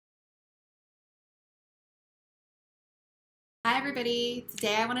Hi everybody,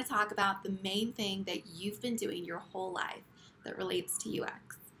 today I want to talk about the main thing that you've been doing your whole life that relates to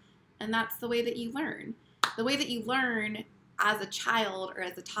UX, and that's the way that you learn. The way that you learn as a child or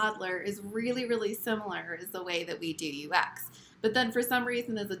as a toddler is really similar as the way that we do UX. But then for some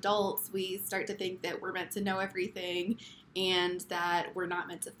reason as adults we start to think that we're meant to know everything and that we're not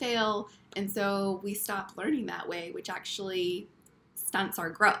meant to fail, and so we stop learning that way, which actually stunts our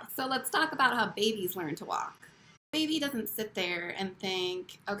growth. So let's talk about how babies learn to walk. Baby doesn't sit there and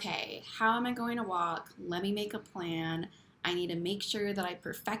think, okay, how am I going to walk? Let me make a plan. I need to make sure that I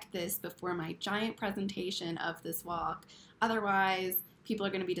perfect this before my giant presentation of this walk. Otherwise, people are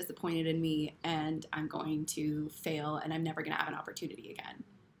going to be disappointed in me and I'm going to fail and I'm never going to have an opportunity again.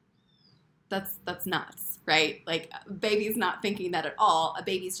 That's nuts, right? Like a baby's not thinking that at all. A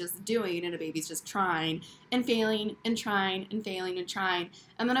baby's just doing, and a baby's just trying and failing and trying and failing and trying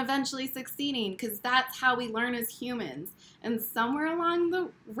and then eventually succeeding, because that's how we learn as humans. And somewhere along the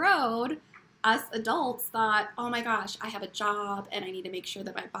road, us adults thought, oh my gosh, I have a job and I need to make sure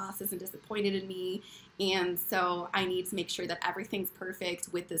that my boss isn't disappointed in me, and so I need to make sure that everything's perfect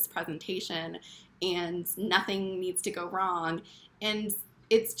with this presentation and nothing needs to go wrong. And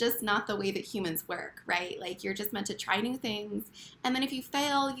it's just not the way that humans work, right? Like, you're just meant to try new things, and then if you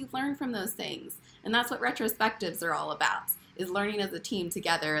fail, you learn from those things. And that's what retrospectives are all about, is learning as a team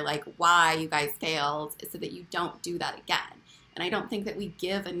together, like why you guys failed so that you don't do that again. And I don't think that we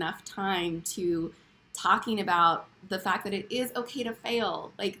give enough time to talking about the fact that it is okay to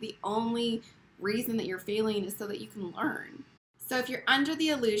fail. Like, the only reason that you're failing is so that you can learn. So if you're under the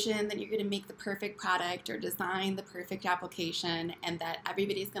illusion that you're going to make the perfect product or design the perfect application and that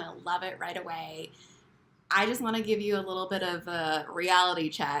everybody's going to love it right away, I just want to give you a little bit of a reality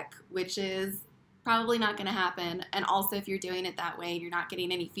check, which is probably not going to happen. And also, if you're doing it that way and you're not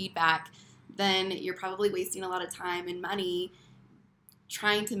getting any feedback, then you're probably wasting a lot of time and money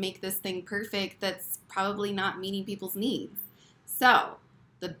trying to make this thing perfect that's probably not meeting people's needs. So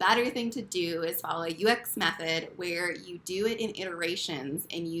the better thing to do is follow a UX method where you do it in iterations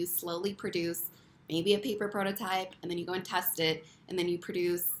and you slowly produce maybe a paper prototype, and then you go and test it, and then you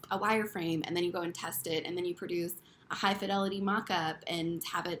produce a wireframe, and then you go and test it, and then you produce a high fidelity mock-up and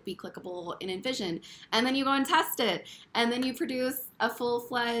have it be clickable in InVision, and then you go and test it, and then you produce a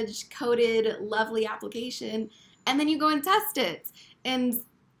full-fledged coded lovely application, and then you go and test it. And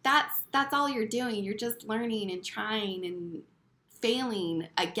that's all you're doing. You're just learning and trying and failing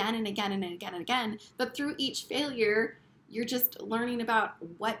again and again and again and again. But through each failure, you're just learning about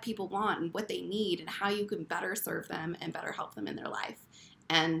what people want and what they need and how you can better serve them and better help them in their life.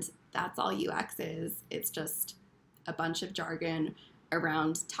 And that's all UX is. It's just a bunch of jargon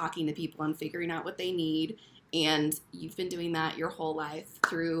around talking to people and figuring out what they need. And you've been doing that your whole life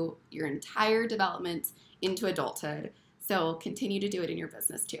through your entire development into adulthood. So continue to do it in your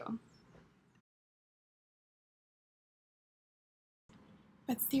business too.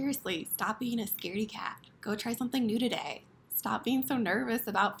 But seriously, stop being a scaredy cat. Go try something new today. Stop being so nervous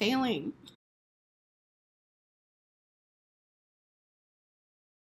about failing.